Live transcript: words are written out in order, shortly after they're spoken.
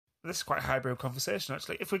This is quite a highbrow conversation,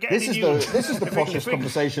 actually. If we get this is the poshest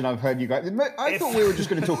conversation I've heard you guys. I thought we were just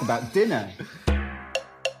going to talk about dinner.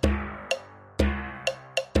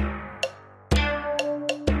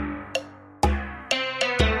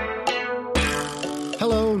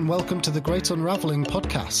 Hello and welcome to the Great Unravelling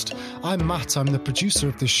podcast. I'm Matt, I'm the producer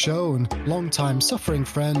of this show and long-time suffering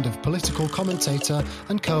friend of political commentator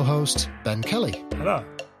and co-host Ben Kelly. Hello.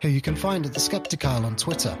 Who you can find at The Skepticile on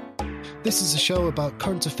Twitter. This is a show about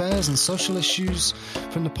current affairs and social issues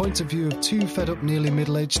from the point of view of two fed-up nearly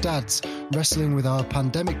middle-aged dads wrestling with our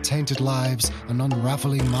pandemic-tainted lives and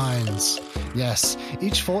unravelling minds. Yes,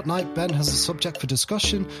 each fortnight Ben has a subject for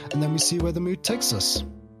discussion and then we see where the mood takes us.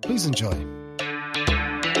 Please enjoy.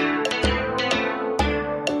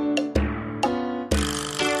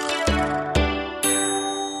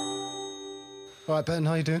 All right, Ben,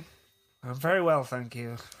 how you doing? I'm very well, thank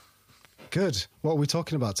you. Good. What are we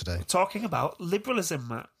talking about today? We're talking about liberalism,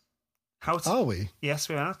 Matt. Are we? Yes,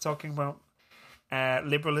 we are talking about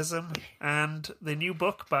liberalism and the new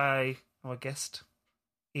book by our guest,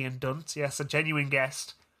 Ian Dunt. Yes, a genuine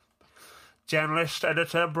guest. Journalist,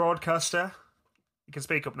 editor, broadcaster. You can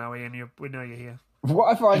speak up now, Ian. We know you're here.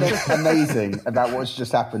 What I find amazing about what's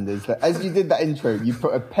just happened is that as you did that intro, you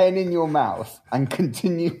put a pen in your mouth and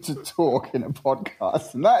continued to talk in a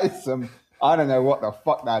podcast. And that is I don't know what the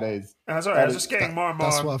fuck that is. Sorry, I was just getting more and more.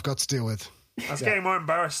 That's what I've got to deal with. I was getting more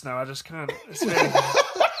embarrassed now. I just can't. It's really,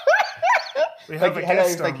 we have a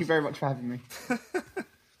guest on. Thank you very much for having me.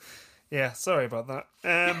 Yeah, sorry about that.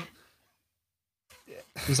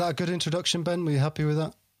 Was that a good introduction, Ben? Were you happy with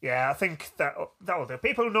that? Yeah, I think that will do.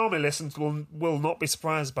 People who normally listen will not be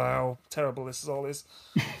surprised by how terrible this all is.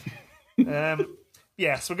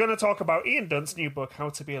 Yes, we're going to talk about Ian Dunt's new book, How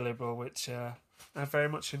to Be a Liberal, which I very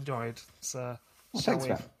much enjoyed. So, shall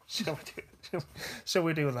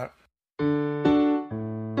we do that?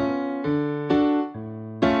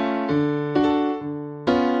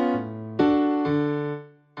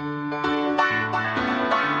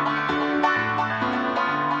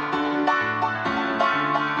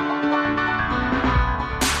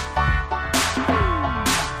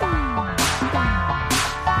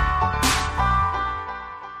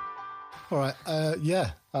 All right.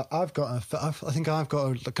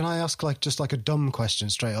 Can I ask just a dumb question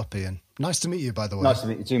straight up, Ian? Nice to meet you, by the way. Nice to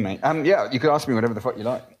meet you too, mate. Yeah, you could ask me whatever the fuck you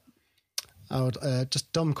like. I would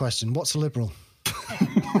just dumb question. What's a liberal?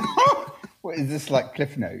 What is this, like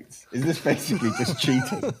Cliff Notes? Is this basically just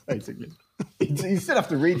cheating? Basically, you still have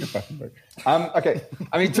to read the fucking book. Okay.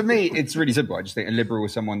 I mean, to me, it's really simple. I just think a liberal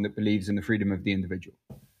is someone that believes in the freedom of the individual,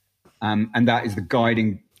 and that is the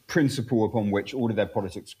guiding principle upon which all of their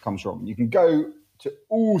politics comes from. You can go to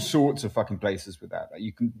all sorts of fucking places with that.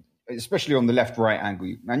 You can, especially on the left-right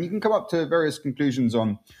angle, and you can come up to various conclusions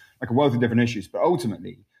on like a wealth of different issues. But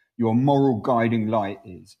ultimately, your moral guiding light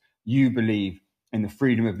is you believe in the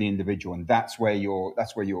freedom of the individual, and that's where your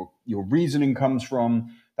reasoning comes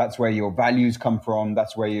from. That's where your values come from.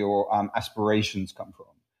 That's where your aspirations come from.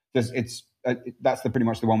 That's pretty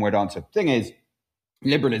much the one-word answer. Thing is,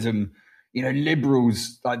 liberalism.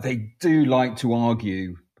 Liberals, they do like to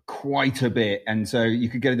argue quite a bit. And so you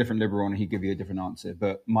could get a different liberal and he'd give you a different answer.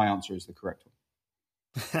 But my answer is the correct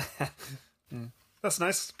one. Yeah. That's a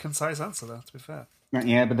nice, concise answer, though, to be fair.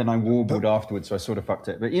 Yeah, but then I warbled afterwards, so I sort of fucked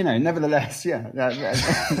it. But, nevertheless,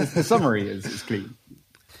 the summary is clean.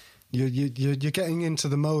 You're getting into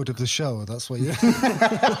the mode of the show. That's what you...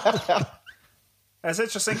 It's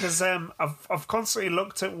interesting because I've constantly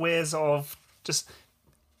looked at ways of just...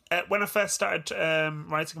 when I first started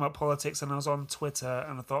writing about politics and I was on Twitter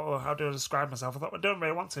and I thought, how do I describe myself? I thought, I don't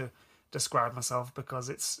really want to describe myself because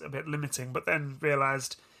it's a bit limiting, but then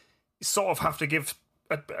realised you sort of have to give,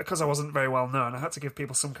 because I wasn't very well known, I had to give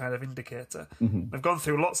people some kind of indicator. Mm-hmm. I've gone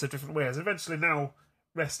through lots of different ways. Eventually now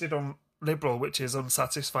rested on liberal, which is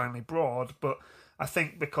unsatisfyingly broad, but I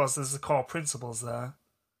think because there's the core principles there,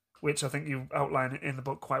 which I think you outline in the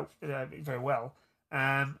book quite very well,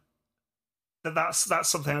 that's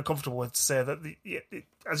something I'm comfortable with to say that,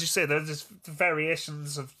 as you say, there's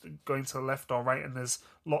variations of going to the left or right, and there's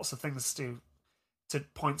lots of things to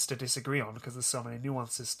points to disagree on because there's so many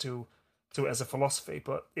nuances to it as a philosophy.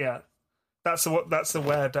 But yeah, that's the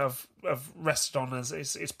word I've rested on as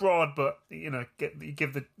it's broad, but get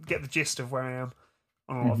the gist of where I am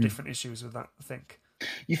on a lot of different issues with that. I think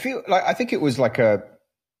you feel like I think it was like a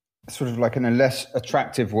sort of like a less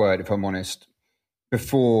attractive word, if I'm honest,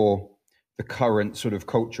 before the current sort of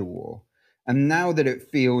culture war. And now that it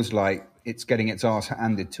feels like it's getting its ass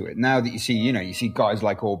handed to it, now that you see guys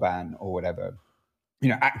like Orban or whatever,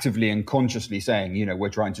 actively and consciously saying, we're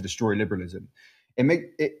trying to destroy liberalism,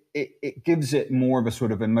 it gives it more of a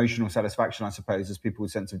sort of emotional satisfaction, I suppose, as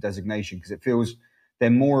people's sense of designation, because it feels they're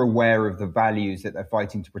more aware of the values that they're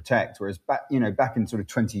fighting to protect. Whereas back in sort of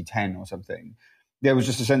 2010 or something, there was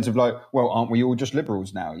just a sense of like, well, aren't we all just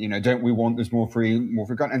liberals now? Don't we want there's more free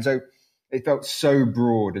gun? And so it felt so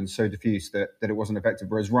broad and so diffuse that it wasn't effective.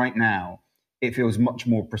 Whereas right now, it feels much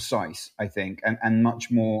more precise, I think, and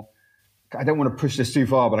much more, I don't want to push this too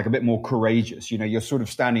far, but like a bit more courageous. You're sort of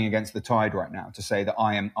standing against the tide right now to say that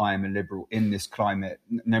I am a liberal in this climate,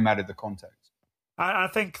 no matter the context. I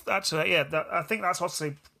think actually, I think that's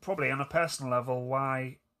obviously probably on a personal level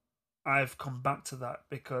why I've come back to that,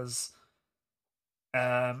 because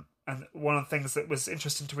and one of the things that was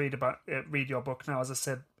interesting to read your book now, as I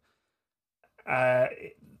said, a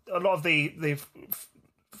lot of the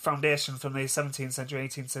foundation from the 17th century,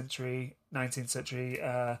 18th century, 19th century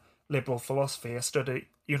liberal philosophy are studied at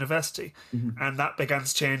university, and that began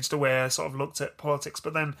to change the way I sort of looked at politics.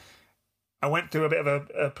 But then I went through a bit of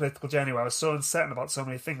a political journey where I was so uncertain about so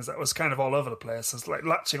many things that I was kind of all over the place. I was like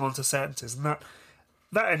latching onto certainties, and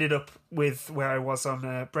that ended up with where I was on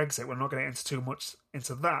Brexit. We're not going to get into too much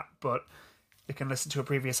into that, but you can listen to a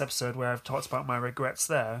previous episode where I've talked about my regrets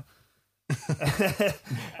there.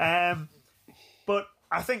 But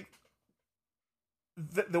I think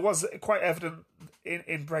there was quite evident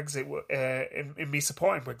in Brexit, in me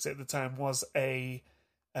supporting Brexit at the time, was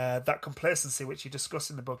that complacency which you discuss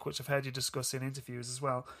in the book, which I've heard you discuss in interviews as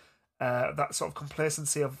well. That sort of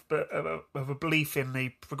complacency of a belief in the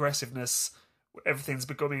progressiveness. Everything's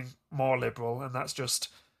becoming more liberal, and that's just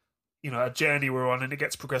a journey we're on, and it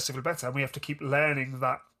gets progressively better, and we have to keep learning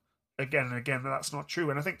that again and again that that's not true.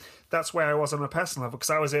 And I think that's where I was on a personal level, because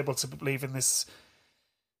I was able to believe in this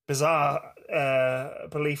bizarre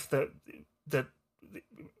belief that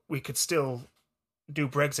we could still do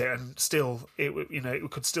Brexit and still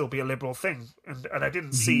it could still be a liberal thing, and I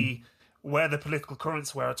didn't see where the political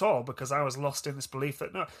currents were at all, because I was lost in this belief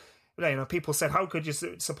that people said, how could you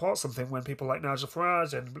support something when people like Nigel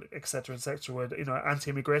Farage and etc. were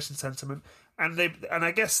anti-immigration sentiment, and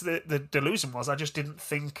I guess the delusion was I just didn't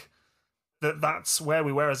think that that's where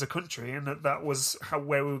we were as a country, and that was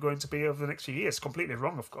where we were going to be over the next few years. Completely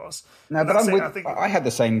wrong, of course. No, but I had the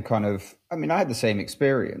same I had the same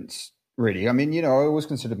experience, really. I always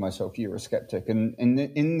considered myself Eurosceptic, and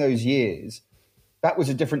in those years, that was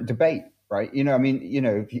a different debate, right?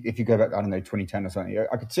 If you go back, 2010 or something,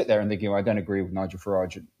 I could sit there and think, I don't agree with Nigel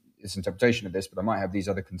Farage and his interpretation of this, but I might have these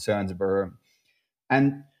other concerns about him.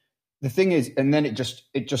 And the thing is, and then it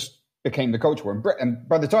just became the culture war. And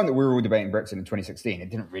by the time that we were all debating Brexit in 2016, it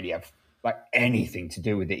didn't really have like anything to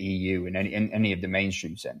do with the EU in any of the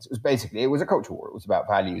mainstream sense. It was a culture war. It was about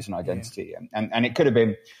values and identity. Yeah. And it could have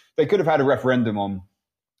been, they could have had a referendum on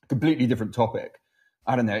a completely different topic.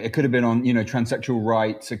 I don't know. It could have been on, transsexual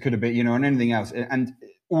rights. It could have been, on anything else. And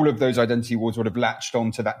all of those identity wars would have latched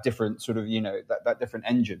onto that different sort of, that different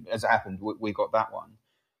engine. As it happened, we got that one.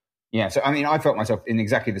 Yeah. So, I felt myself in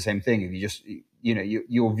exactly the same thing. If you just,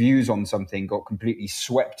 your views on something got completely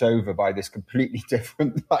swept over by this completely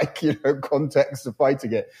different, context of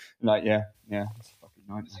fighting it. Yeah. It's a fucking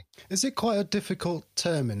nightmare. Is it quite a difficult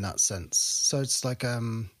term in that sense? So it's like,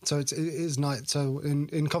 it is nice. So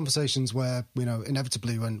in conversations where,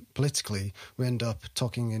 inevitably when politically we end up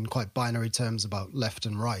talking in quite binary terms about left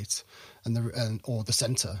and right or the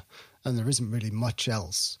centre, and there isn't really much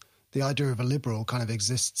else. The idea of a liberal kind of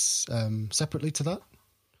exists separately to that.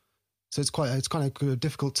 So it's kind of a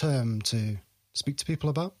difficult term to speak to people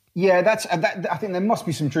about. Yeah, I think there must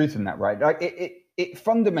be some truth in that, right? Like it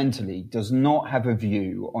fundamentally does not have a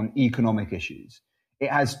view on economic issues. It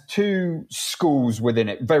has two schools within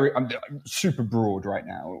it, very super broad right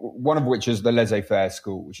now. One of which is the laissez-faire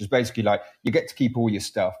school, which is basically like you get to keep all your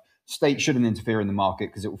stuff. State shouldn't interfere in the market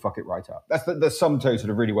because it will fuck it right up. That's the sum total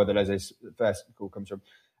of really where the laissez-faire school comes from.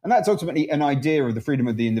 And that's ultimately an idea of the freedom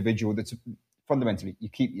of the individual that's fundamentally you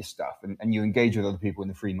keep your stuff and you engage with other people in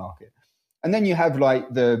the free market. And then you have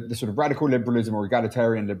like the sort of radical liberalism or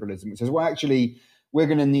egalitarian liberalism, which says, well, actually, we're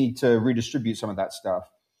going to need to redistribute some of that stuff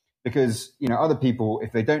because, other people,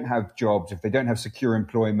 if they don't have jobs, if they don't have secure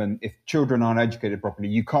employment, if children aren't educated properly,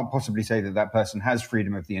 you can't possibly say that person has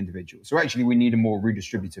freedom of the individual. So actually, we need a more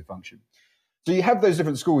redistributive function. So you have those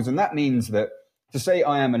different schools, and that means that to say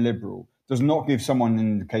I am a liberal does not give someone an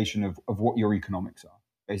indication of what your economics are.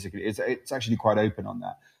 Basically, it's actually quite open on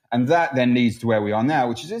that. And that then leads to where we are now,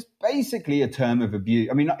 which is basically a term of abuse.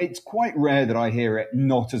 It's quite rare that I hear it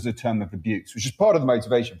not as a term of abuse, which is part of the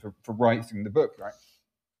motivation for writing the book, right?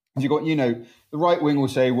 You've got, the right wing will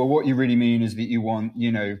say, well, what you really mean is that you want,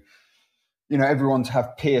 everyone to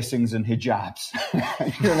have piercings and hijabs.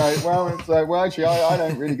 You're like, well, actually, I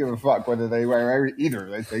don't really give a fuck whether they wear either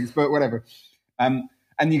of those things, but whatever.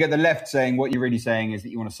 And you get the left saying what you're really saying is that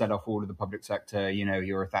you want to set off all of the public sector,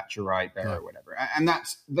 you're a Thatcherite there or whatever. And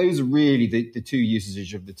those are really the two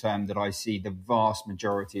usages of the term that I see the vast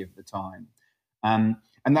majority of the time. And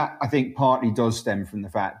that, I think, partly does stem from the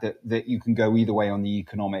fact that you can go either way on the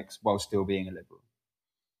economics while still being a liberal.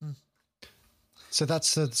 So that's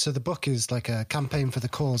so the book is like a campaign for the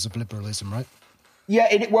cause of liberalism, right?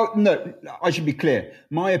 Yeah, no, I should be clear.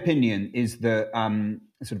 My opinion is that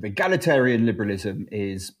sort of egalitarian liberalism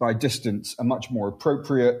is, by distance, a much more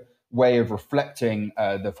appropriate way of reflecting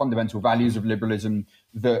the fundamental values of liberalism,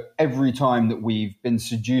 that every time that we've been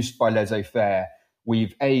seduced by laissez-faire,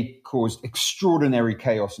 we've, caused extraordinary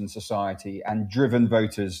chaos in society and driven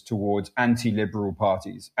voters towards anti-liberal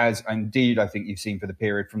parties, as indeed I think you've seen for the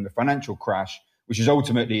period from the financial crash, which is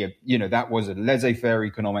ultimately, that was a laissez-faire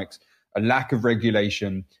economics, a lack of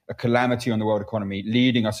regulation, a calamity on the world economy,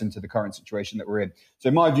 leading us into the current situation that we're in.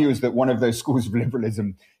 So my view is that one of those schools of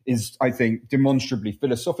liberalism is, I think, demonstrably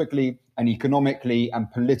philosophically and economically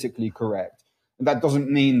and politically correct. And that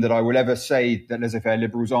doesn't mean that I will ever say that laissez-faire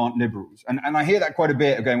liberals aren't liberals. And I hear that quite a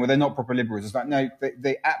bit of going, well, they're not proper liberals. It's like, no,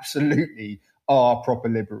 they absolutely are proper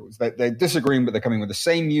liberals. They're disagreeing, but they're coming with the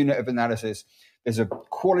same unit of analysis. There's a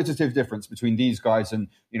qualitative difference between these guys and,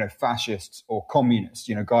 fascists or communists,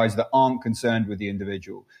 guys that aren't concerned with the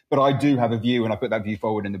individual. But I do have a view, and I put that view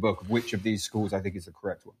forward in the book, of which of these schools I think is the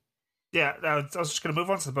correct one. Yeah, I was just going to move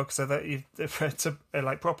on to the book so that you've read to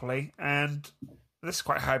properly. And this is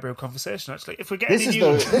quite a highbrow conversation, actually. If we get this is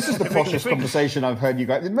the poshest conversation I've heard you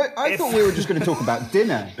guys. I thought we were just going to talk about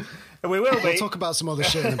dinner. We will be. We'll talk about some other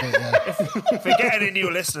shit in a bit, yeah. If we get any new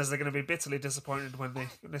listeners, they're going to be bitterly disappointed when they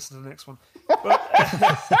listen to the next one. But,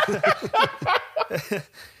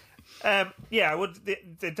 I would.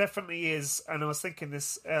 There definitely is, and I was thinking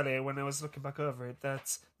this earlier when I was looking back over it,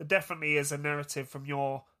 that there definitely is a narrative from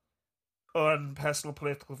your own personal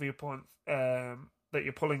political viewpoint that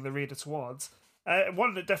you're pulling the reader towards.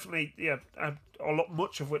 One that definitely,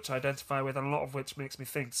 much of which I identify with, and a lot of which makes me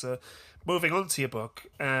think. So, moving on to your book,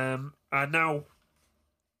 I now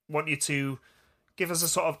want you to give us a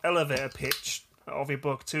sort of elevator pitch of your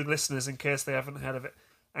book to listeners in case they haven't heard of it.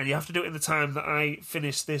 And you have to do it in the time that I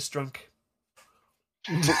finish this drunk.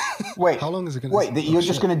 Wait, how long is it going to wait, you're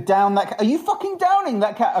just going to down that cat? Are you fucking downing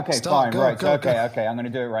that cat? Okay, fine, right. Go. Okay, I'm going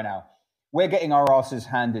to do it right now. We're getting our asses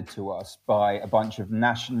handed to us by a bunch of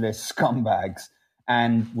nationalist scumbags,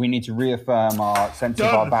 and we need to reaffirm our sense of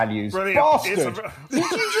our values. Brilliant. Bastard! Did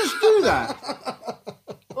you just do that?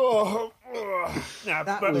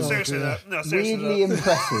 Seriously, weirdly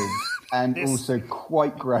impressive and also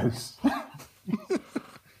quite gross.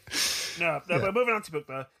 We're moving on to book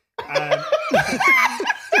though.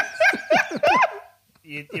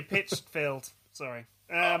 Your pitch failed. Sorry.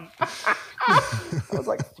 I was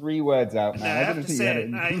like 3 words out, man. I didn't think you had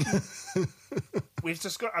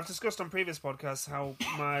it. I've discussed on previous podcasts how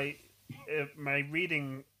my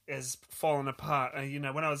reading has fallen apart. When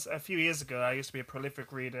I was a few years ago, I used to be a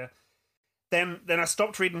prolific reader. Then I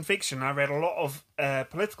stopped reading fiction. I read a lot of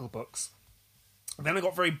political books. Then I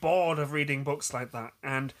got very bored of reading books like that.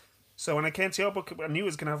 And so when I came to your book, I knew it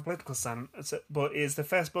was going to have a political slant, but it's the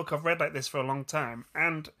first book I've read like this for a long time.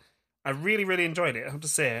 And I really, really enjoyed it, I have to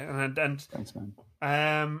say. And thanks, man.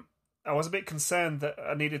 I was a bit concerned that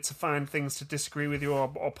I needed to find things to disagree with you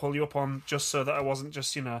or pull you up on just so that I wasn't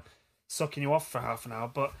just, sucking you off for half an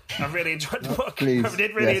hour. But I really enjoyed the book. Please, I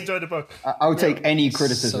did really enjoy the book. I'll take any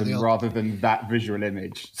criticism rather than that visual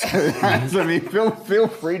image. So feel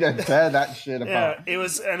free to tear that shit apart. Yeah, it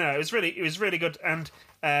was really good. And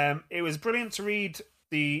it was brilliant to read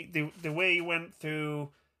the way you went through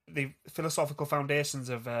the philosophical foundations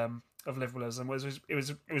of liberalism.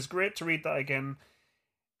 It was great to read that again.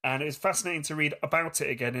 And it was fascinating to read about it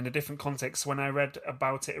again in a different context. When I read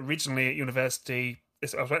about it originally at university,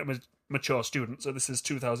 I was a mature student, so this is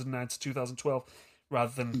 2009 to 2012,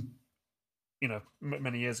 rather than,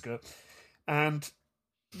 many years ago. And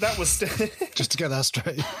that was... Just to get that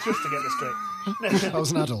straight. Just to get that straight. I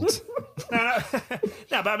was an adult. No,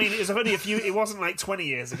 but I mean, it was only it wasn't like 20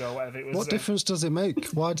 years ago or whatever. It was, what difference does it make?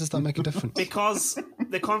 Why does that make a difference? Because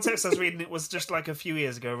the context I was reading, it was just like a few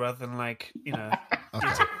years ago rather than like,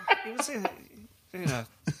 Okay.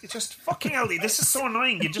 It's just fucking hell, this is so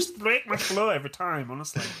annoying. You just break my flow every time,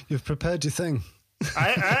 honestly. You've prepared your thing. I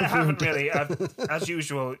haven't really. I've, as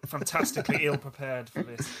usual, fantastically ill prepared for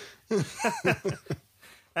this.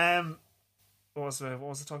 What was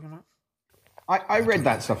I talking about? I read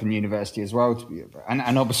that stuff in university as well,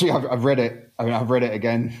 and obviously I've read it. I mean, I've read it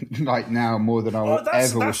again like now more than I will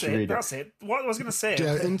ever wish to read it. That's it. What I was going to say.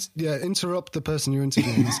 Yeah, interrupt the person you're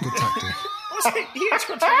interviewing. It's good tactic.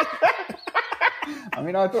 I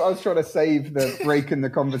mean, I thought I was trying to save the break in the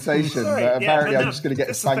conversation, but apparently I'm just going to get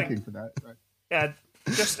a spanking for that. Right. Yeah,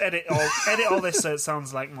 just edit all this so it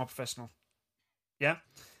sounds like more professional. Yeah.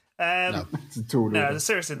 No, it's a tool. No,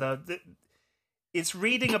 seriously though. It's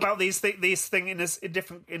reading about these things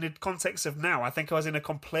in a context of now. I think I was in a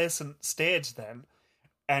complacent stage then,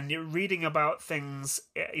 and you're reading about things,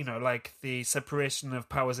 like the separation of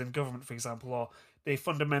powers in government, for example, or the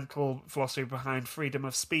fundamental philosophy behind freedom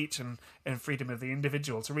of speech and freedom of the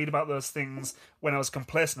individual. To read about those things when I was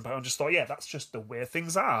complacent about it and just thought, yeah, that's just the way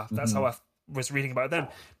things are. That's how I was reading about it then.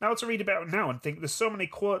 Now to read about it now and think there's so many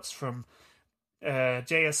quotes from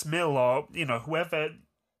J.S. Mill or whoever.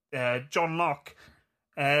 John Locke,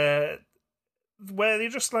 where you're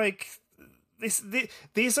just like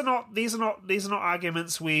these are not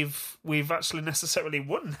arguments we've actually necessarily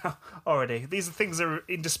won already. These are things that are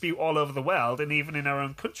in dispute all over the world and even in our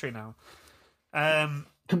own country now.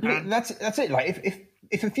 That's it. Like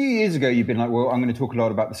if a few years ago you'd been like, well, I'm going to talk a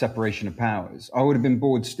lot about the separation of powers, I would have been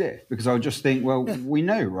bored stiff because I would just think, well, we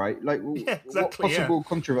know, right? Like, what possible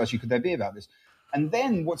controversy could there be about this? And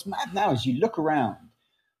then what's mad now is you look around.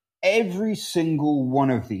 Every single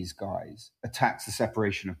one of these guys attacks the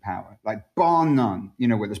separation of power, like bar none.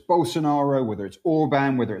 Whether it's Bolsonaro, whether it's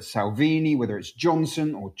Orban, whether it's Salvini, whether it's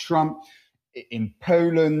Johnson or Trump, in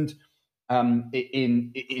Poland,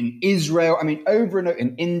 in Israel. I mean, over and over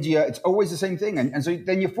in India, it's always the same thing. And so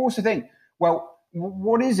then you're forced to think, well,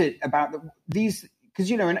 what is it about these?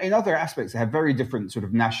 Because, in other aspects, they have very different sort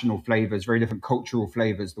of national flavors, very different cultural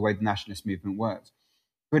flavors, the way the nationalist movement works.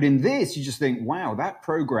 But in this, you just think, wow, that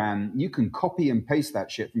program, you can copy and paste that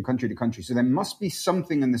shit from country to country. So there must be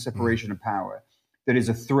something in the separation of power that is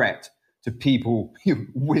a threat to people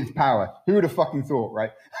with power. Who would have fucking thought,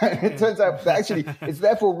 right? It turns out that actually it's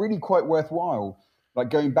therefore really quite worthwhile, like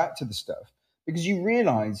going back to the stuff, because you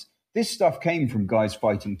realize this stuff came from guys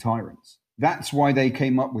fighting tyrants. That's why they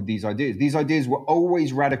came up with these ideas. These ideas were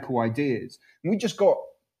always radical ideas. And we just got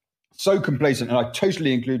so complacent, and I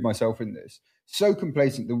totally include myself in this, so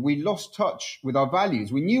complacent that we lost touch with our values.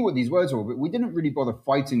 We knew what these words were, but we didn't really bother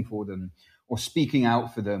fighting for them or speaking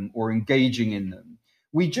out for them or engaging in them.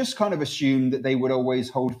 We just kind of assumed that they would always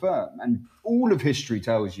hold firm. And all of history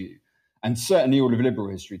tells you, and certainly all of liberal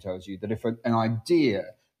history tells you, that if an idea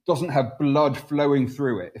doesn't have blood flowing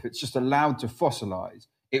through it, if it's just allowed to fossilize,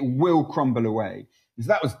 it will crumble away. So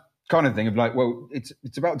that was kind of thing of like, well, it's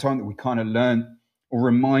about time that we kind of learned or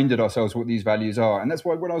reminded ourselves what these values are. And that's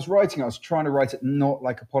why when I was writing, I was trying to write it not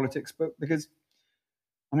like a politics book, because,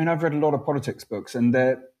 I mean, I've read a lot of politics books and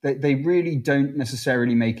they really don't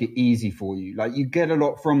necessarily make it easy for you. Like, you get a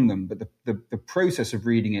lot from them, but the process of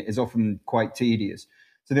reading it is often quite tedious.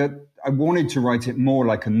 So I wanted to write it more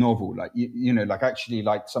like a novel, like, like actually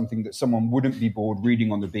like something that someone wouldn't be bored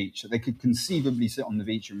reading on the beach, that they could conceivably sit on the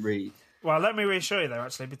beach and read. Well, let me reassure you there,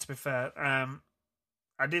 actually, but to be fair,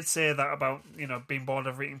 I did say that about being bored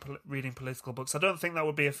of reading political books. I don't think that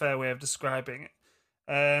would be a fair way of describing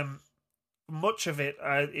it. Much of it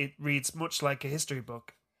reads much like a history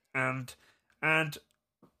book, and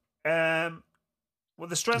well,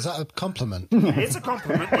 the strength. Is that a compliment? It's a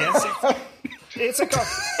compliment. Yes, it's a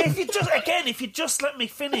compliment. If you just let me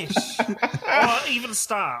finish or even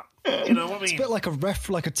start. You know what I mean? It's a bit like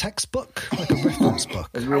like a textbook, like a reference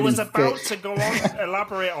book. I was about to go on,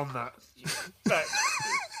 elaborate on that. But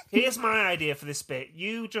here's my idea for this bit.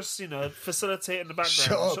 You just, facilitate in the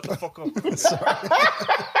background. Shut the fuck up.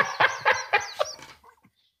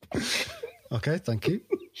 Okay, thank you.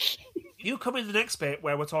 You come in the next bit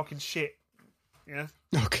where we're talking shit. Yeah?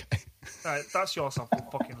 Okay. Right, that's your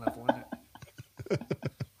fucking level, isn't it?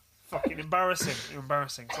 Fucking embarrassing. You're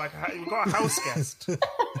embarrassing. It's like we've got a house guest. You're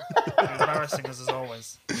embarrassing us as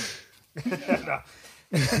always.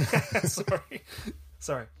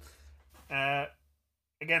 Sorry.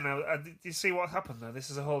 Again, do you see what happened there? This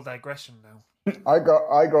is a whole digression now. I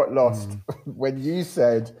got lost when you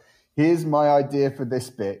said, "Here's my idea for this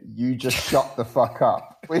bit." You just shut the fuck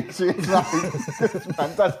up, which is like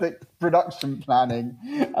fantastic production planning.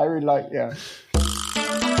 I really like, yeah.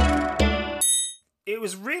 It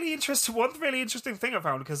was really interesting. One really interesting thing I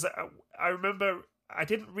found, because I remember I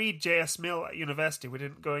didn't read J.S. Mill at university. We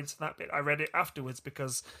didn't go into that bit. I read it afterwards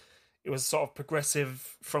because it was sort of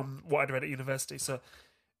progressive from what I'd read at university. So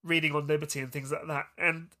reading on liberty and things like that.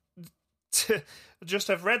 And to just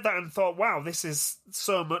have read that and thought, wow, this is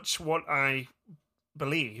so much what I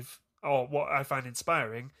believe or what I find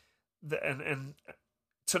inspiring. and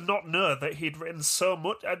to not know that he'd written so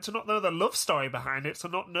much, and to not know the love story behind it, to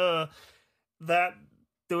not know that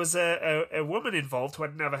there was a woman involved who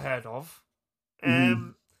I'd never heard of.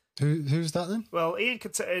 Who's that then? Well, Ian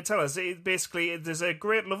could tell us. Basically, there's a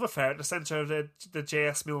great love affair at the centre of the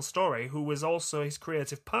J.S. Mill story, who was also his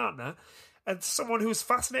creative partner, and someone who's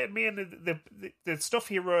fascinated me. And the stuff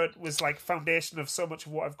he wrote was like foundation of so much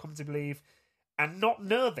of what I've come to believe. And not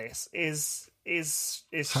know this is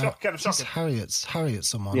kind of shocking. Harriet,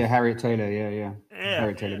 someone. Yeah, Harriet Taylor. Yeah.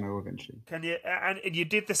 Harriet Taylor Mill eventually. Can you? And you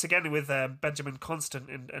did this again with Benjamin Constant,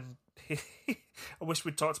 and I wish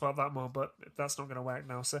we'd talked about that more, but that's not going to work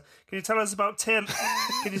now. So, can you tell us about Taylor?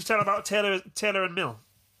 Can you tell about Taylor and Mill?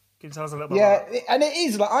 Can you tell us a little bit? Yeah, about that? and it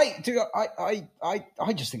is like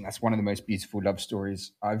I just think that's one of the most beautiful love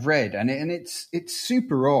stories I've read, and it's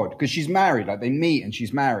super odd because she's married. Like they meet and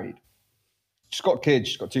she's married. She's got kids.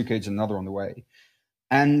 She's got 2 kids and another on the way.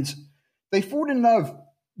 And they fall in love,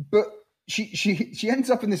 but she ends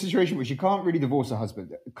up in this situation where she can't really divorce her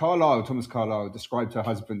husband. Thomas Carlyle described her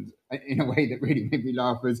husband in a way that really made me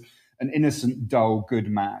laugh as an innocent, dull, good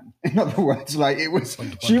man. In other words, like it was,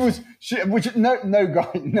 which no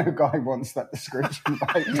guy wants that description,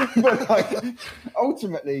 right? But like,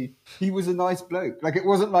 ultimately, he was a nice bloke. Like it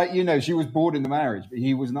wasn't like, she was bored in the marriage, but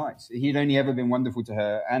he was nice. He'd only ever been wonderful to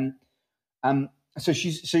her. And so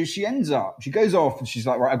she ends up, she goes off and she's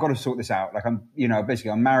like, right, I've got to sort this out. Like I'm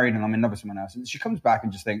married and I'm in love with someone else. And she comes back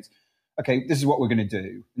and just thinks, okay, this is what we're going to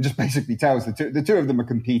do. And just basically tells the two of them are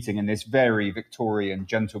competing in this very Victorian,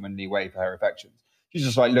 gentlemanly way for her affections. She's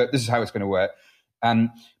just like, look, this is how it's going to work.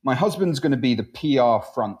 My husband's going to be the PR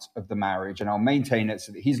front of the marriage and I'll maintain it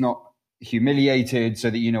so that he's not humiliated, so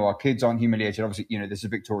that, our kids aren't humiliated. Obviously, this is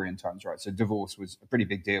Victorian times, right? So divorce was a pretty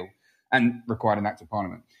big deal and required an act of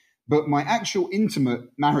parliament. But my actual intimate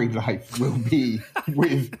married life will be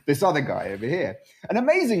with this other guy over here. And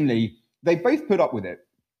amazingly, they both put up with it.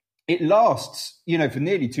 It lasts, for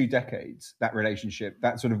nearly 2 decades, that relationship,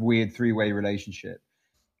 that sort of weird 3-way relationship.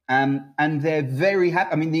 And they're very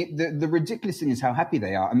happy. I mean, the ridiculous thing is how happy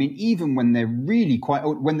they are. I mean, even when they're really quite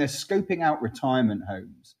old, when they're scoping out retirement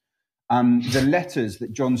homes, the letters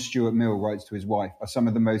that John Stuart Mill writes to his wife are some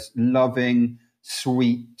of the most loving,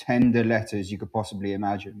 sweet, tender letters you could possibly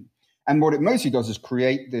imagine. And what it mostly does is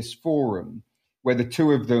create this forum where the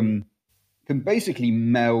two of them can basically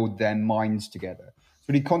meld their minds together.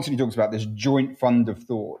 So he constantly talks about this joint fund of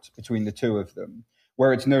thought between the two of them,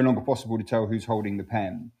 where it's no longer possible to tell who's holding the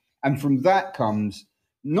pen. And from that comes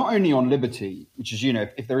not only on liberty, which is,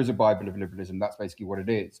 if there is a Bible of liberalism, that's basically what it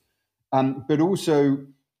is, but also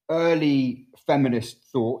early feminist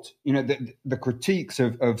thought. The critiques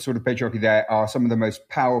of sort of patriarchy there are some of the most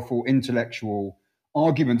powerful intellectual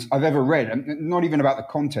arguments I've ever read, and not even about the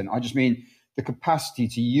content. I just mean the capacity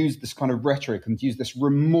to use this kind of rhetoric and to use this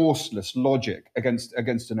remorseless logic against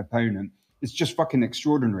an opponent is just fucking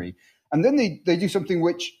extraordinary. And then they do something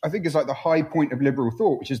which I think is like the high point of liberal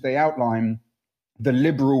thought, which is they outline the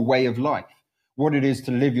liberal way of life, what it is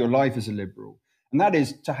to live your life as a liberal. And that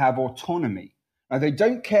is to have autonomy. Now, they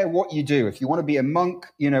don't care what you do. If you want to be a monk,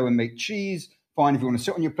 and make cheese, fine. If you want to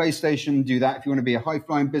sit on your PlayStation, do that. If you want to be a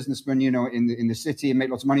high-flying businessman, in the city and make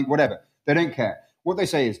lots of money, whatever. They don't care. What they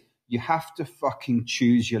say is you have to fucking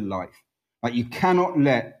choose your life. Like you cannot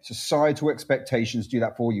let societal expectations do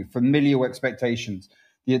that for you, familial expectations,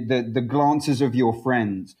 the glances of your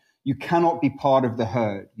friends. You cannot be part of the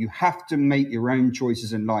herd. You have to make your own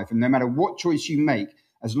choices in life. And no matter what choice you make,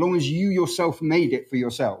 as long as you yourself made it for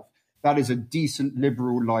yourself, that is a decent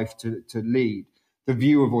liberal life to lead. The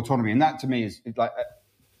view of autonomy. And that to me is like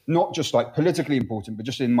not just like politically important, but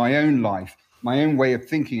just in my own life, my own way of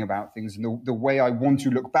thinking about things and the way I want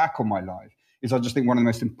to look back on my life is, I just think, one of the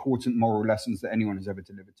most important moral lessons that anyone has ever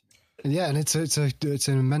delivered to me. Yeah, and it's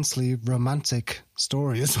an immensely romantic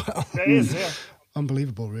story as well. It is, yeah.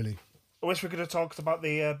 Unbelievable, really. I wish we could have talked about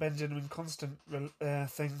the Benjamin Constant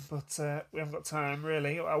thing, but we haven't got time,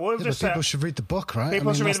 really. I will just people should read the book, right?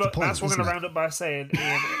 People should read the book. Point, that's what I'm going to round up by saying.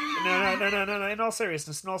 No. In all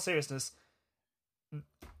seriousness,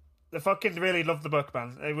 I fucking really loved the book,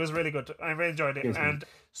 man. It was really good. I really enjoyed it. And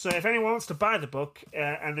so if anyone wants to buy the book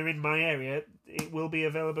and they're in my area, it will be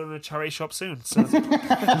available in a charity shop soon. So. No,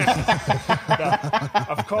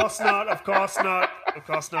 of course not.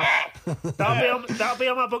 That'll be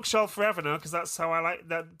on my bookshelf forever now, because that's how I like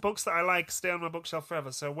that. Books that I like stay on my bookshelf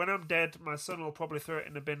forever. So when I'm dead, my son will probably throw it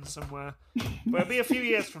in a bin somewhere. But it'll be a few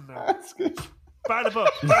years from now. That's good. Buy the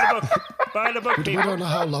book. We don't know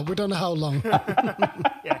how long.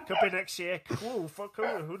 Yeah, could be next year. Cool.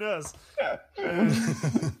 Who knows?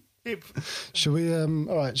 Should we?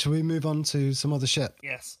 All right. Shall we move on to some other shit?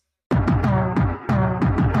 Yes.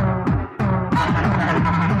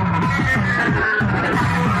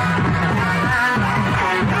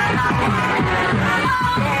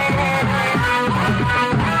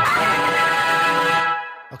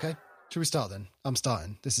 Okay. Should we start then? I'm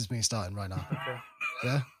starting. This is me starting right now. Okay.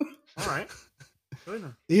 Yeah? All right. Good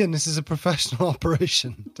then. Ian, this is a professional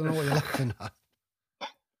operation. Don't know what you're laughing at.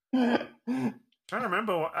 Trying to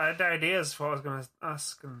remember what I had ideas for what I was going to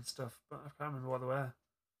ask and stuff, but I can't remember what they were.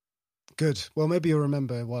 Good. Well, maybe you'll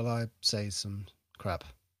remember while I say some crap.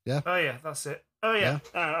 Yeah? Oh, yeah, that's it. Oh, yeah.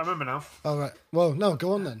 I remember now. All right. Well, no,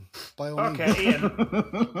 go on then. By all means. Okay,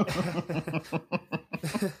 Ian.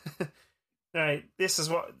 Right, this is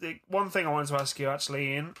the one thing I wanted to ask you,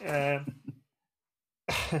 actually, Ian.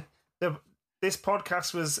 This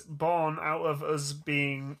podcast was born out of us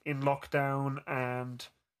being in lockdown and,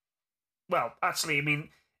 well, actually, I mean,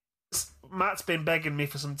 Matt's been begging me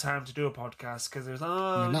for some time to do a podcast because there's,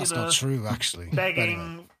 that's not true, actually.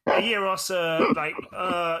 Begging a year or so, like,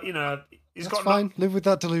 he's That's got fine. Live with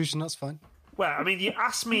that delusion. That's fine. Well, I mean, you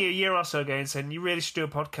asked me a year or so ago and said, you really should do a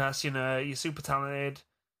podcast, you're super talented.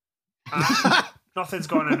 Nothing's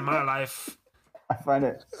going on in my life. I find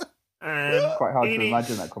it quite hard to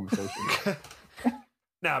imagine that conversation.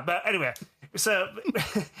 No, but anyway, so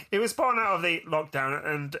it was born out of the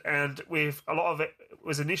lockdown, and with a lot of it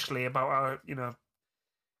was initially about our,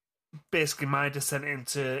 basically my descent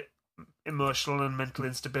into emotional and mental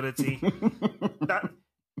instability.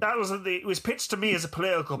 That wasn't it was pitched to me as a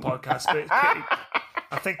political podcast, but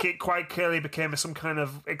I think it quite clearly became some kind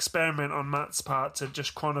of experiment on Matt's part to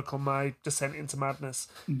just chronicle my descent into madness.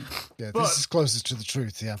 Yeah, this is closest to the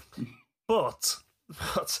truth, yeah. But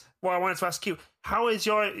what I wanted to ask you, how is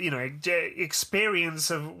your,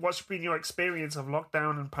 experience of, what's been your experience of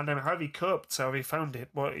lockdown and pandemic? How have you coped? How have you found it?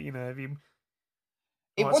 What's it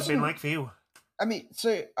been like for you? I mean,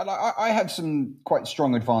 so I have some quite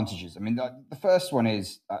strong advantages. I mean, the first one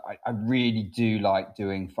is I really do like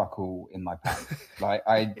doing fuck all in my pants. Like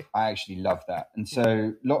I actually love that, and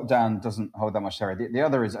so lockdown doesn't hold that much terror. The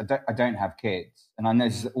other is I don't have kids, and I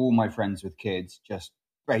noticed that all my friends with kids just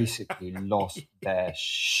basically lost their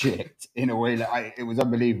shit in a way that it was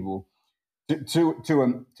unbelievable to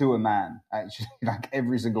a man. Actually, like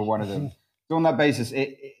every single one of them. So on that basis,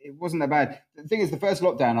 it wasn't that bad. The thing is, the first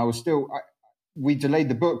lockdown, I was still. We delayed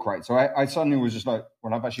the book, right? So I suddenly was just like,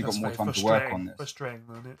 well, I've actually got more time to work on this. Frustrating,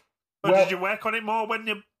 isn't it? But did you work on it more when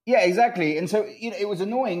you... Yeah, exactly. And so, it was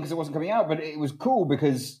annoying because it wasn't coming out, but it was cool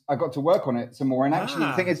because I got to work on it some more. And actually,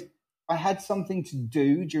 the thing is, I had something to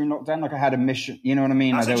do during lockdown. Like I had a mission, you know what I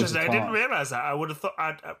mean? That's like, interesting. I didn't realise that. I would have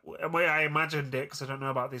thought, the way I imagined it, because I don't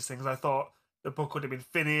know about these things, I thought the book would have been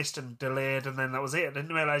finished and delayed and then that was it. I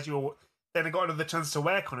didn't realise you were... Then I got another chance to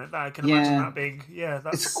work on it. I can imagine that being,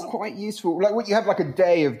 that's... It's quite useful. Like, what you have like a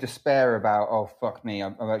day of despair about, oh, fuck me,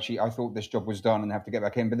 I thought this job was done and I have to get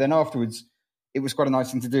back in. But then afterwards, it was quite a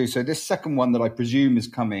nice thing to do. So this second one that I presume is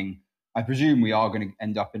coming, I presume we are going to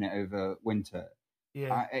end up in it over winter.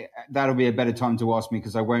 Yeah. That'll be a better time to ask me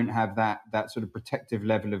because I won't have that sort of protective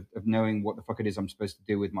level of knowing what the fuck it is I'm supposed to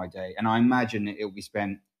do with my day. And I imagine it'll be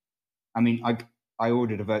spent... I mean, I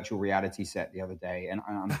ordered a virtual reality set the other day, and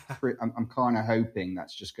I'm kind of hoping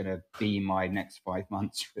that's just going to be my next 5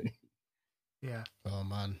 months, really. Yeah. Oh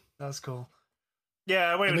man, that's cool.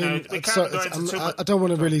 Yeah, wait a minute. I don't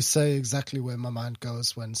want to really say exactly where my mind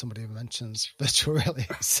goes when somebody mentions virtual reality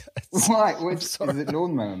sets. Right, is it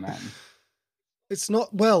Lawnmower Man? It's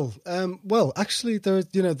not. Well, actually, there.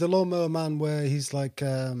 The Lawnmower Man where he's like.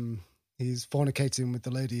 He's fornicating with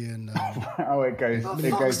the lady and... it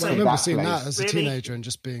goes. I remember seeing that as a teenager and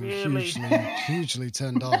just being hugely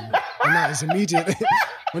turned on. And that is immediately...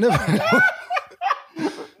 Whenever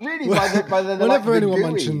anyone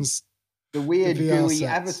mentions the weird gooey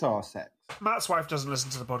Avatar set. Matt's wife doesn't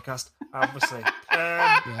listen to the podcast, obviously.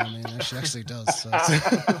 Yeah, I mean, she actually does. So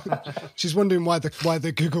she's wondering why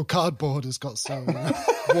the Google Cardboard has got so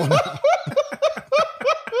worn out.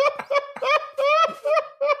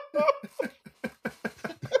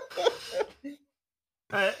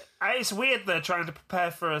 It's weird they're trying to prepare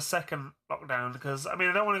for a second lockdown because I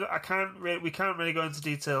mean we can't really go into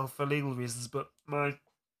detail for legal reasons, but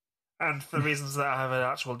and for reasons that I have an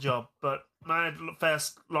actual job. But my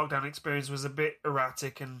first lockdown experience was a bit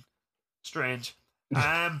erratic and strange.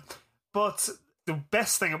 But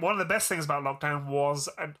one of the best things about lockdown was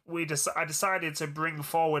I decided to bring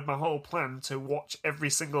forward my whole plan to watch every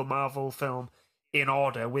single Marvel film in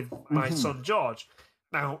order with my son George.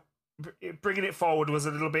 Now, bringing it forward was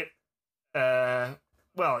a little bit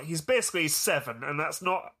he's basically 7 and that's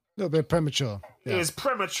not a little bit premature. It was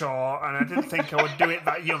premature and I didn't think I would do it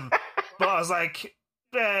that young, but I was like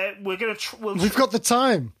we're gonna we've got the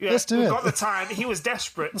time, let's do it. We've got the time. He was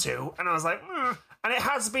desperate to, and I was like and it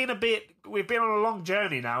has been we've been on a long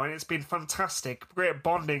journey now and it's been fantastic, great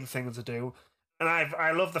bonding thing to do, and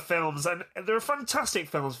I love the films, and they're fantastic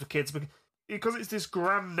films for kids because it's this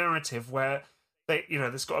grand narrative where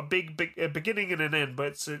there's got a big beginning and an end,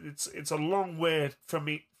 but it's a long way from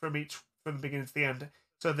the beginning to the end.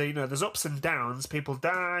 So there's ups and downs, people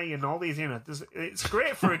die, and all these. It's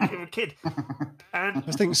great for a kid. And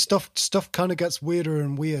I think stuff kind of gets weirder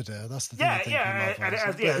and weirder. That's the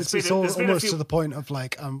thing. It's almost to the point of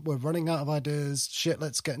like, we're running out of ideas. Shit,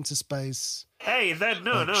 let's get into space. Hey, then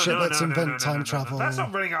no, let's invent time travel. That's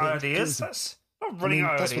not running out of ideas. That's not running out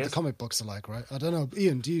of ideas. That's what the comic books are like, right? I don't know,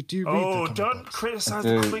 Ian. Do you read the comic books? Don't criticize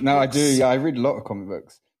the comic books. No, I do. Yeah, I read a lot of comic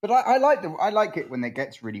books, but I like them. I like it when it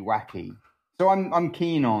gets really wacky. So I'm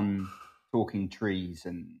keen on talking trees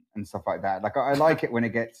and stuff like that. Like I like it when it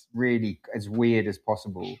gets really as weird as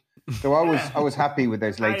possible. So I was happy with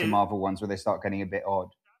those later Marvel ones where they start getting a bit odd.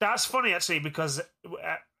 That's funny actually, because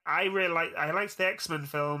I liked the X-Men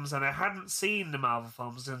films, and I hadn't seen the Marvel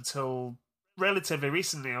films until relatively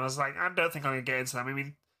recently. I was like, I don't think I'm gonna get into them. I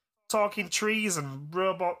mean, talking trees and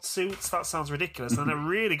robot suits, that sounds ridiculous. And I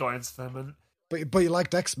really got into them, and But you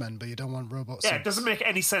liked X-Men, but you don't want robots. Yeah, it doesn't make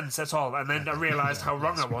any sense at all. And then I realised how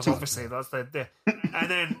wrong I was, obviously. That's the And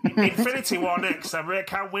then Infinity War next. I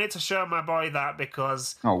can't wait to show my boy that,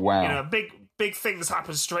 because big things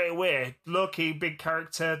happen straight away. Loki, big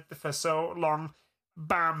character for so long.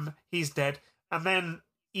 Bam, he's dead. And then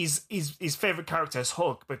his favourite character is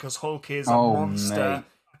Hulk, because Hulk is a monster. Mate.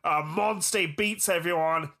 A monster, he beats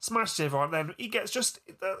everyone, smashes everyone. Then he gets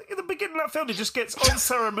in the beginning of that film, he just gets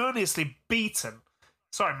unceremoniously beaten.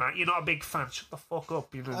 Sorry, Matt, you're not a big fan. Shut the fuck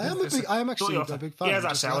up. I am actually a big fan. Yes,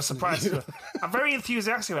 actually, I was surprised. I'm very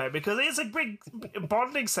enthusiastic about it, because it's a big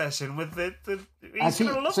bonding session with the. He's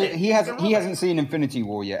going to love it. He hasn't seen Infinity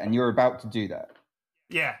War yet, and you're about to do that.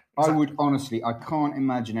 Yeah, exactly. I can't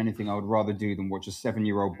imagine anything I would rather do than watch a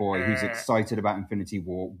 7-year-old boy who's excited about Infinity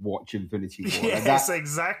War watch Infinity War. Yes,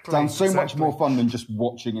 exactly. Sounds so much more fun than just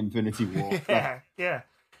watching Infinity War. Yeah.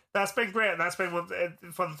 That's been great. That's been one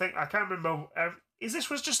fun thing. I can't remember. This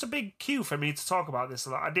was just a big cue for me to talk about this a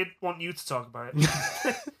lot. I did want you to talk about it.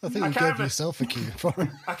 I think you gave yourself a cue for it.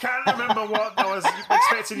 I can't remember what I was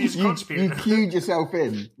expecting you to contribute. You cued yourself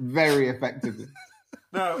in very effectively.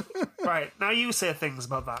 No, right. Now you say things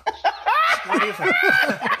about that. What do you think?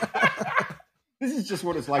 This is just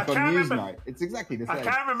what it's like on Newsnight. It's exactly the same. I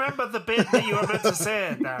can't remember the bit that you were meant to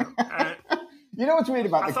say now. You know what's weird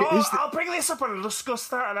about I thought, I'll bring this up and discuss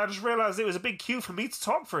that, and I just realised it was a big cue for me to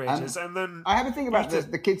talk for ages, and then... I have a thing about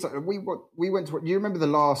the kids. We went to... Do you remember the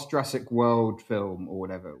last Jurassic World film or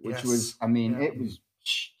whatever? Which was... I mean, it was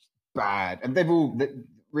bad. And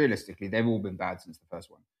realistically, they've all been bad since the first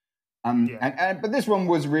one. But this one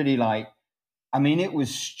was really like... I mean, it was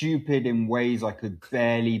stupid in ways I could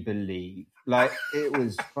barely believe. Like, it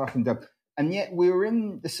was fucking dumb. And yet we were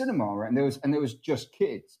in the cinema, right? And there was just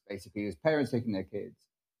kids, basically. It was parents taking their kids.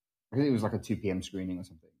 I think it was like a 2 p.m. screening or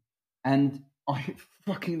something. And I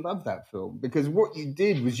fucking loved that film, because what you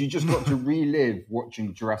did was you just got to relive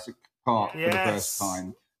watching Jurassic Park for the first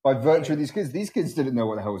time by virtue of these kids. These kids didn't know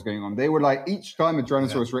what the hell was going on. They were like, each time a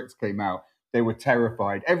Tyrannosaurus Rex came out, they were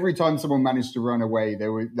terrified. Every time someone managed to run away, they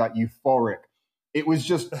were like euphoric. It was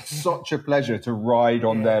just such a pleasure to ride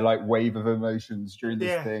on their like wave of emotions during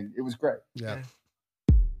this thing. It was great. Yeah.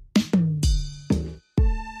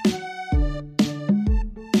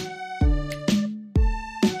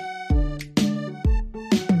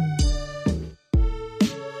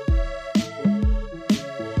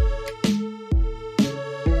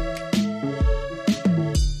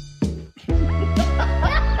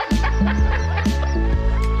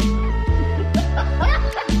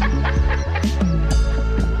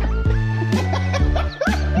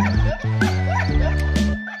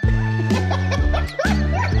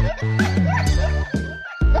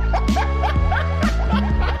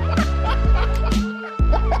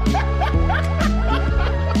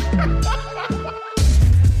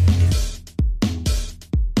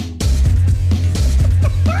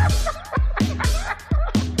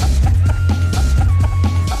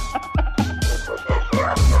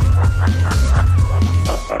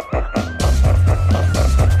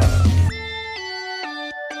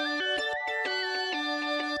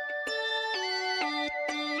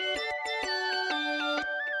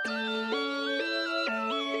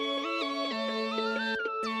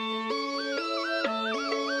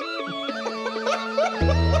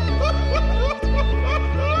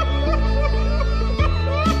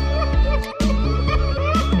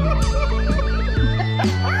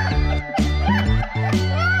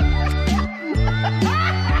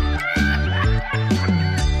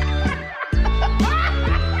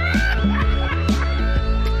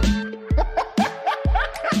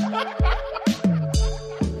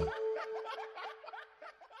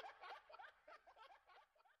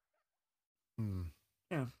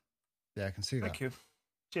 Yeah. Yeah, I can see that. Thank you.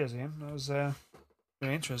 Cheers, Ian. That was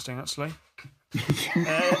very interesting, actually.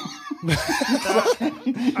 I meant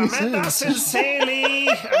that sincerely.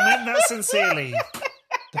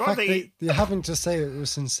 The fact that you're having to say it was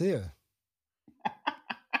sincere.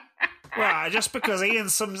 Well, just because Ian,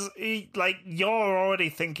 you're already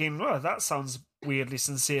thinking, well, that sounds weirdly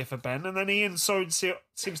sincere for Ben, and then Ian seems to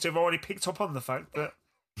have already picked up on the fact that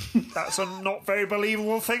that's a not very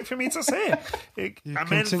believable thing for me to say. I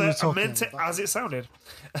meant it as it sounded.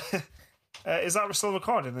 Is that still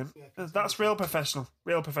recording then? Yeah, that's real professional.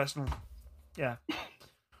 Real professional. Yeah.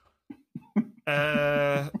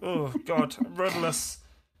 Oh God, rudderless.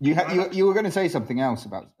 You were going to say something else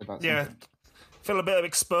about something. Yeah. I feel a bit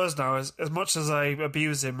exposed now. As much as I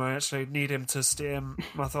abuse him, I actually need him to steer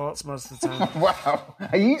my thoughts most of the time. Wow.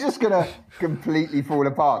 Are you just going to completely fall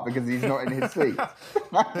apart because he's not in his seat?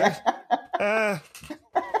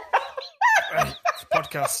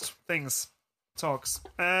 Podcast things. Talks.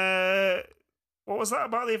 What was that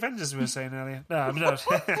about the Avengers we were saying earlier? No, I'm not.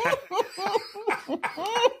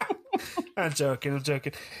 I'm joking.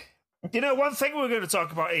 You know, one thing we were going to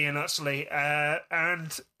talk about, Ian, actually,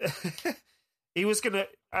 and he was going to...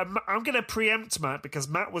 I'm going to preempt Matt, because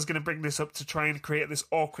Matt was going to bring this up to try and create this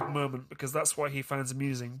awkward moment, because that's what he finds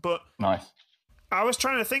amusing. But nice. I was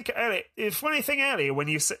trying to think earlier. The funny thing earlier, when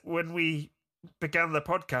we began the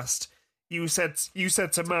podcast, you said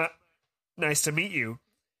to Matt, "Nice to meet you,"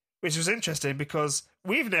 which was interesting because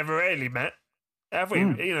we've never really met, have we?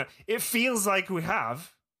 You know, it feels like we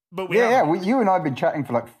have, but we haven't. Well, you and I have been chatting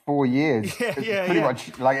for like 4 years. Pretty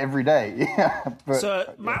much like every day. Yeah.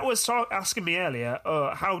 Matt was asking me earlier,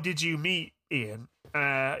 how did you meet Ian?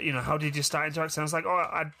 How did you start interacting? I was like,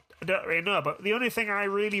 I don't really know. But the only thing I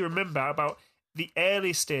really remember about the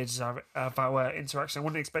early stages of our interaction, I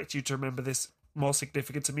wouldn't expect you to remember this more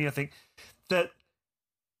significant to me. I think that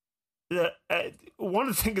one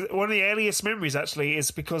of the earliest memories actually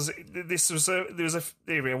is because there was a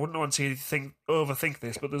theory. I wouldn't want to overthink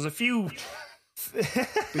this, but there's a few.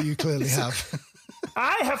 But you clearly have.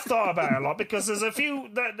 I have thought about it a lot because there's a few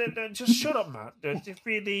that just shut up, Matt. It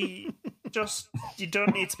really you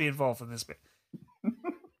don't need to be involved in this bit.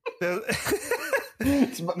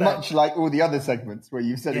 It's much like all the other segments where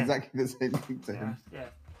you've said exactly the same thing to him. Yeah.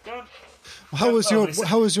 Don't. How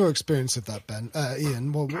was your experience of that, Ben?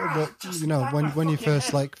 Ian, what when you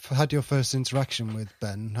first had your first interaction with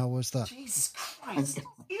Ben? How was that? Jesus Christ!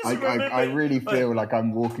 I really feel like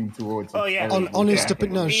I'm walking towards. Oh yeah,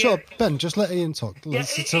 shut up, Ben. Just let Ian talk.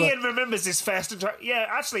 Ian remembers his first interaction. Yeah,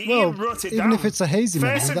 actually, Ian wrote it down. Even if it's a hazy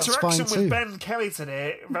memory, first that's interaction fine too. with Ben Kelly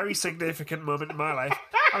today, very significant moment in my life.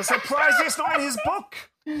 I'm surprised it's not in his book.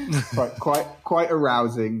 Quite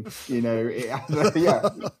arousing, you know. Yeah.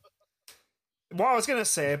 What I was going to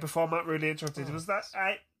say before Matt really interrupted was that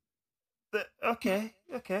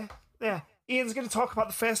yeah. Ian's going to talk about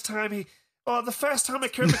the first time I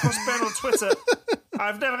came across Ben on Twitter.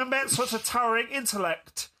 I've never met such a towering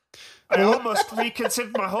intellect. I almost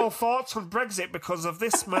reconsidered my whole thoughts on Brexit because of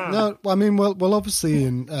this man. No, I mean, well, obviously,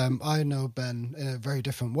 Ian, I know Ben in a very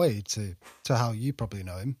different way to how you probably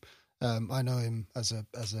know him. I know him as a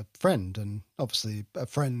friend, and obviously,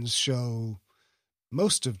 friends show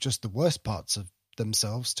most of just the worst parts of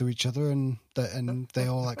themselves to each other, and they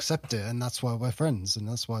all accept it, and that's why we're friends, and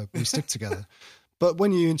that's why we stick together. But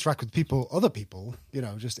when you interact with other people, you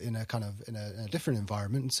know, just in a kind of in a different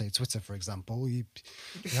environment, say Twitter, for example, you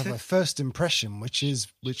have a first impression, which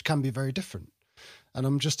can be very different. And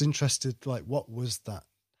I'm just interested, like, what was that?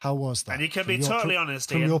 How was that? And you can be totally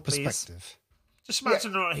honest, from Ian, your please. perspective. Just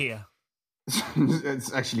imagine not here.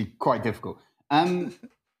 It's actually quite difficult.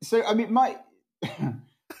 So I mean,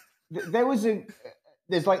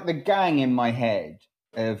 there's like the gang in my head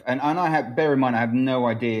of, and bear in mind, I have no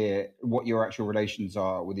idea what your actual relations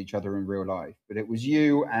are with each other in real life, but it was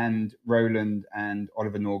you and Roland and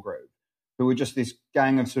Oliver Norgrove who were just this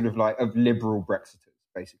gang of sort of like of liberal Brexiters,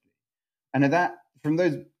 basically. And from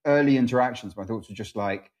those early interactions, my thoughts were just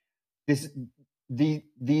like,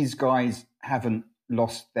 these guys haven't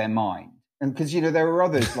lost their mind. And because, you know, there were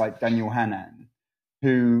others like Daniel Hannan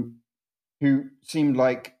who seemed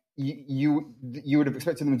like you would have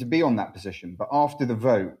expected them to be on that position. But after the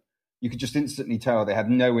vote, you could just instantly tell they had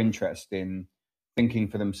no interest in thinking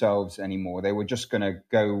for themselves anymore. They were just going to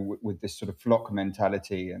go with this sort of flock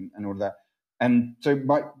mentality and all of that. And so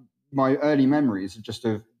my early memories are just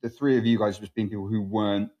of the three of you guys just being people who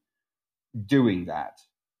weren't doing that,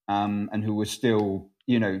 and who were still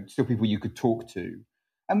people you could talk to.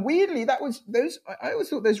 And weirdly, I always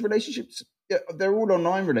thought those relationships, they're all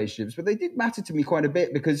online relationships, but they did matter to me quite a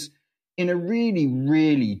bit because in a really,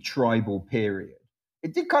 really tribal period,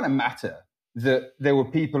 it did kind of matter that there were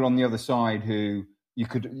people on the other side who you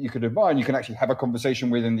could admire and you can actually have a conversation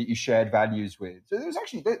with and that you shared values with. So there was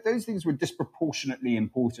actually, those things were disproportionately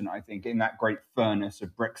important, I think, in that great furnace of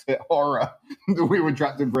Brexit horror that we were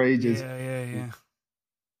trapped in for ages.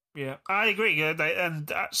 Yeah, I agree. Yeah,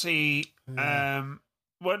 and actually,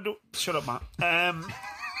 shut up, Matt.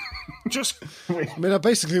 Just, I mean, I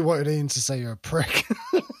basically wanted Ian to say you're a prick.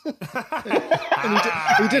 And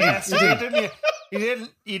he didn't. Yes, he did, didn't you?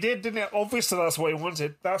 You did, didn't you? Obviously, that's what he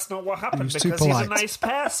wanted. That's not what happened because he's a nice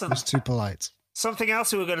person. He was too polite. Something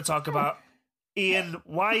else we were going to talk about. Ian,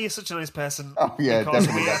 why are you such a nice person? Oh yeah, because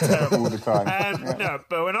definitely. we are terrible all the time. No,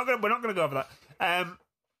 but we're not going to go over that.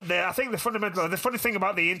 I think the funny thing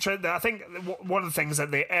about the intro, I think one of the things that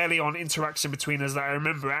the early on interaction between us that I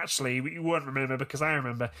remember, actually, you won't remember because I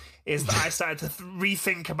remember, is that I started to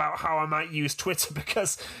rethink about how I might use Twitter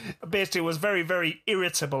because basically I was very, very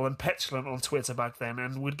irritable and petulant on Twitter back then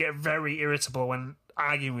and would get very irritable when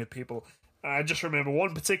arguing with people. I just remember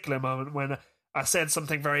one particular moment when I said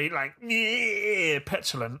something very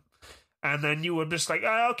petulant. And then you were just like,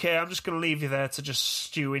 oh, okay, I'm just going to leave you there to just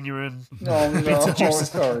stew in your own bits of juices.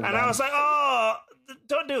 Sorry, and I was like, oh,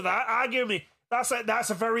 don't do that. Argue with me. That's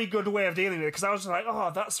a very good way of dealing with it because I was just like,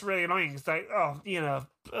 oh, that's really annoying. It's like,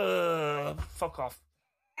 fuck off.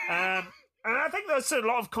 And I think there's a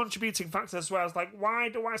lot of contributing factors as well. It's like, why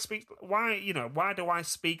do I speak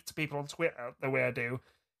to people on Twitter the way I do?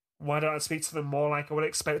 Why don't I speak to them more like I would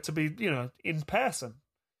expect to be, in person?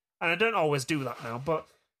 And I don't always do that now, but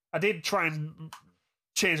I did try and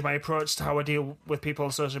change my approach to how I deal with people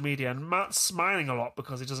on social media, and Matt's smiling a lot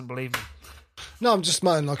because he doesn't believe me. No, I'm just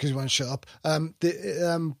smiling like he won't shut up. Do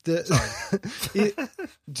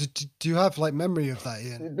you have like memory of that,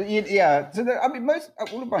 Ian? But so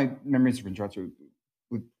all of my memories have been tried to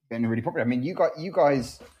with getting really popular. I mean, you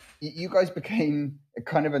guys became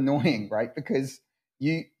kind of annoying, right? Because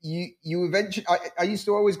you eventually, I used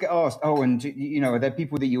to always get asked, and are there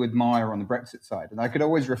people that you admire on the Brexit side? And I could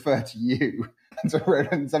always refer to you and stuff.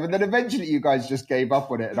 And then eventually you guys just gave up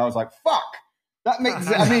on it. And I was like, fuck, that makes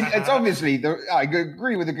it, I mean, it's obviously, I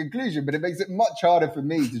agree with the conclusion, but it makes it much harder for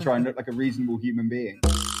me to try and look like a reasonable human being.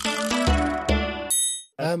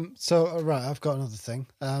 Right, I've got another thing.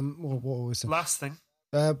 What was it? Last thing.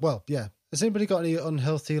 Has anybody got any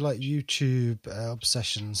unhealthy like YouTube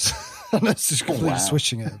obsessions? Let's just completely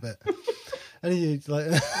switching it a bit. Any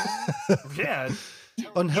like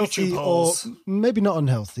unhealthy or maybe not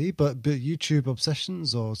unhealthy, but YouTube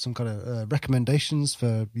obsessions or some kind of recommendations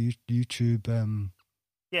for YouTube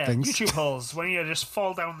things? YouTube holes when you just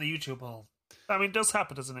fall down the YouTube hole. I mean, it does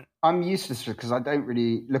happen, doesn't it? I'm useless because I don't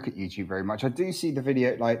really look at YouTube very much. I do see the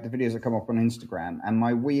videos that come up on Instagram, and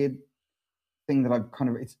my weird thing that I've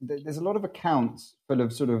there's a lot of accounts full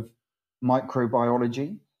of sort of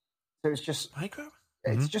microbiology. So it's just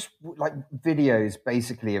it's just like videos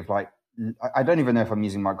basically of like, I don't even know if I'm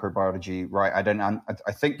using microbiology right.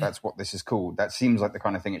 I think that's what this is called. That seems like the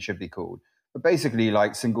kind of thing it should be called. But basically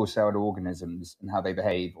like single-celled organisms and how they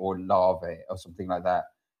behave, or larvae or something like that.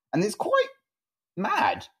 And it's quite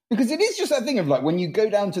mad because it is just that thing of like when you go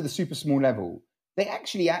down to the super small level, they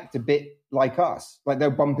actually act a bit like us. Like they'll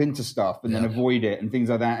bump into stuff and then avoid it and things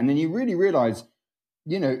like that. And then you really realize,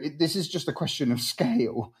 this is just a question of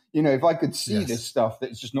scale. If I could see this stuff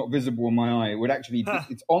that's just not visible in my eye, it would actually,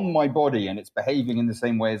 it's on my body and it's behaving in the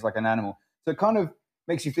same way as like an animal. So it kind of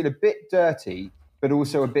makes you feel a bit dirty, but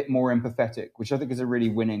also a bit more empathetic, which I think is a really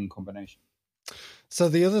winning combination. So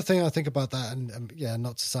the other thing I think about that, and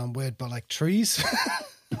not to sound weird, but like trees.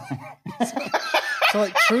 So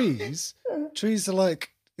like trees are like,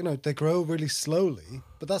 they grow really slowly,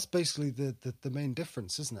 but that's basically the main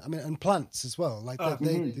difference, isn't it? I mean, and plants as well. Like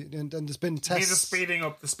and there's been tests. The speeding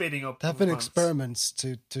up. There have been experiments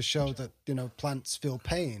to show that plants feel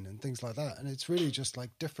pain and things like that, and it's really just like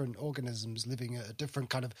different organisms living at a different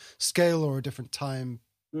kind of scale or a different time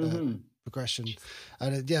progression.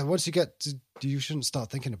 And once you get to, you shouldn't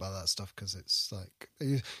start thinking about that stuff because it's like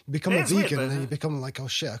you become a vegan and then you become like, oh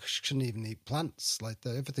shit, I shouldn't even eat plants. Like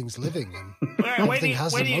everything's living and everything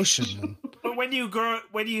has emotion. But when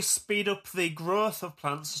you speed up the growth of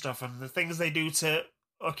plants and stuff and the things they do to,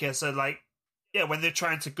 when they're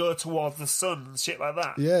trying to go towards the sun and shit like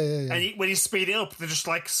that. Yeah. And when you speed it up, they're just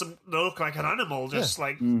like they look like an animal, just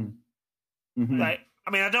like. Like, I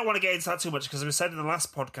mean, I don't want to get into that too much because we said in the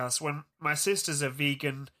last podcast when my sister's a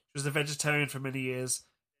vegan, she was a vegetarian for many years,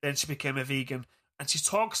 then she became a vegan, and she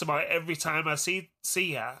talks about it every time I see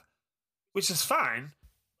her, which is fine.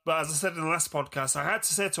 But as I said in the last podcast, I had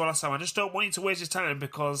to say to her last time, I just don't want you to waste your time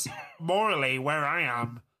because morally, where I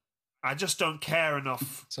am, I just don't care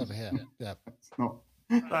enough. It's over here. Yeah. It's not.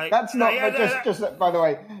 Like, That's not. Just by the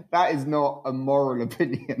way, that is not a moral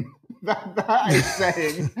opinion. That is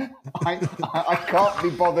saying I can't be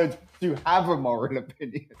bothered to have a moral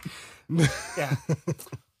opinion. Yeah.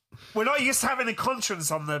 We're not used to having a conscience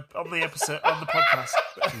on the episode on the podcast.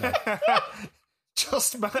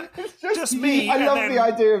 Just me. I love the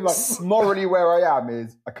idea of like morally where I am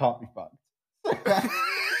is I can't be fucked.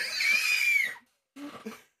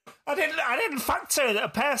 I didn't factor a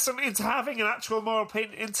person into having an actual moral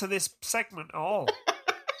opinion into this segment at all.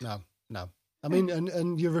 No. I mean,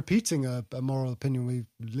 and you're repeating a moral opinion we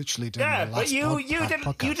literally did. Yeah, in the last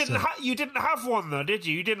but you didn't have one though, did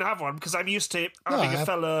you? You didn't have one because I'm used to having a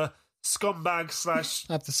fella scumbag /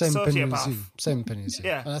 I have the same opinion as you. sociopath. Same opinion as you.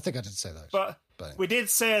 Yeah. And I think I did say that. But anyway. we did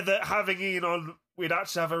say that having Ian on, we'd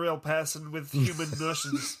actually have a real person with human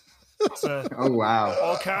emotions. So, Oh wow!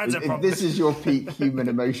 all kinds of If problems. this is your peak human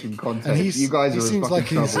emotion content, And you guys are he in seems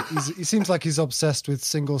fucking like trouble. he seems like he's obsessed with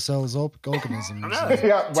single cells organisms. I know.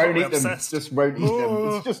 Yeah, won't Totally eat them. obsessed. Just won't eat them.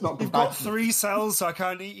 Oh, It's just not You've got compassionate. 3 cells, so I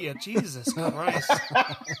can't eat you. Jesus Christ.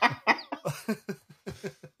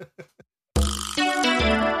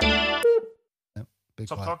 Big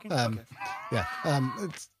Stop quiet. talking? Okay. Yeah.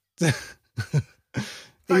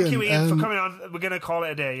 Thank you, Ian, for um, coming on. We're going to call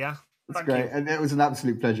it a day, yeah? That's Thank great, you. and it was an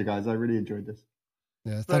absolute pleasure, guys. I really enjoyed this.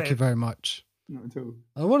 Yeah, thank Brilliant. you very much. Not at all.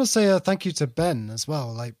 I want to say thank you to Ben as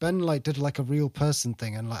well. Like Ben, did like a real person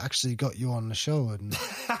thing and like actually got you on the show, and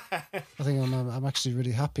I think I'm actually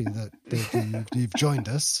really happy that you've joined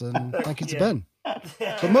us, and thank you to Ben.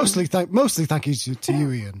 But mostly thank you to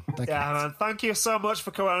you, Ian. Thank you. Man. Thank you so much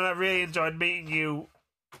for coming on. I really enjoyed meeting you.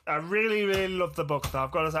 I really, really love the book, though.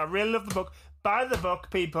 I've got to say, I really love the book. Buy the book,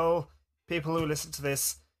 people who listen to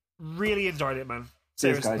this. Really enjoyed it, man.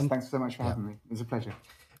 Cheers, Seriously. guys. Thanks so much for having me. It was a pleasure.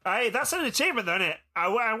 Hey, that's an achievement, though, isn't it? I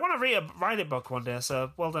want to write a book one day,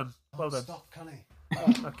 so well done. Well done. Stop, Connie.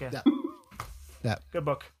 Okay. Yeah. Good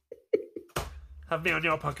book. Have me on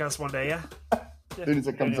your podcast one day, yeah? As soon as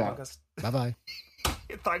it comes On your out. podcast. Bye bye.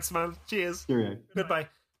 Thanks, man. Cheers. Cheerio. Goodbye.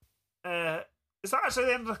 Is that actually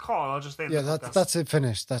the end of the call or just the end Yeah, of the podcast? that's it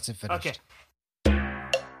finished. That's it finished. Okay.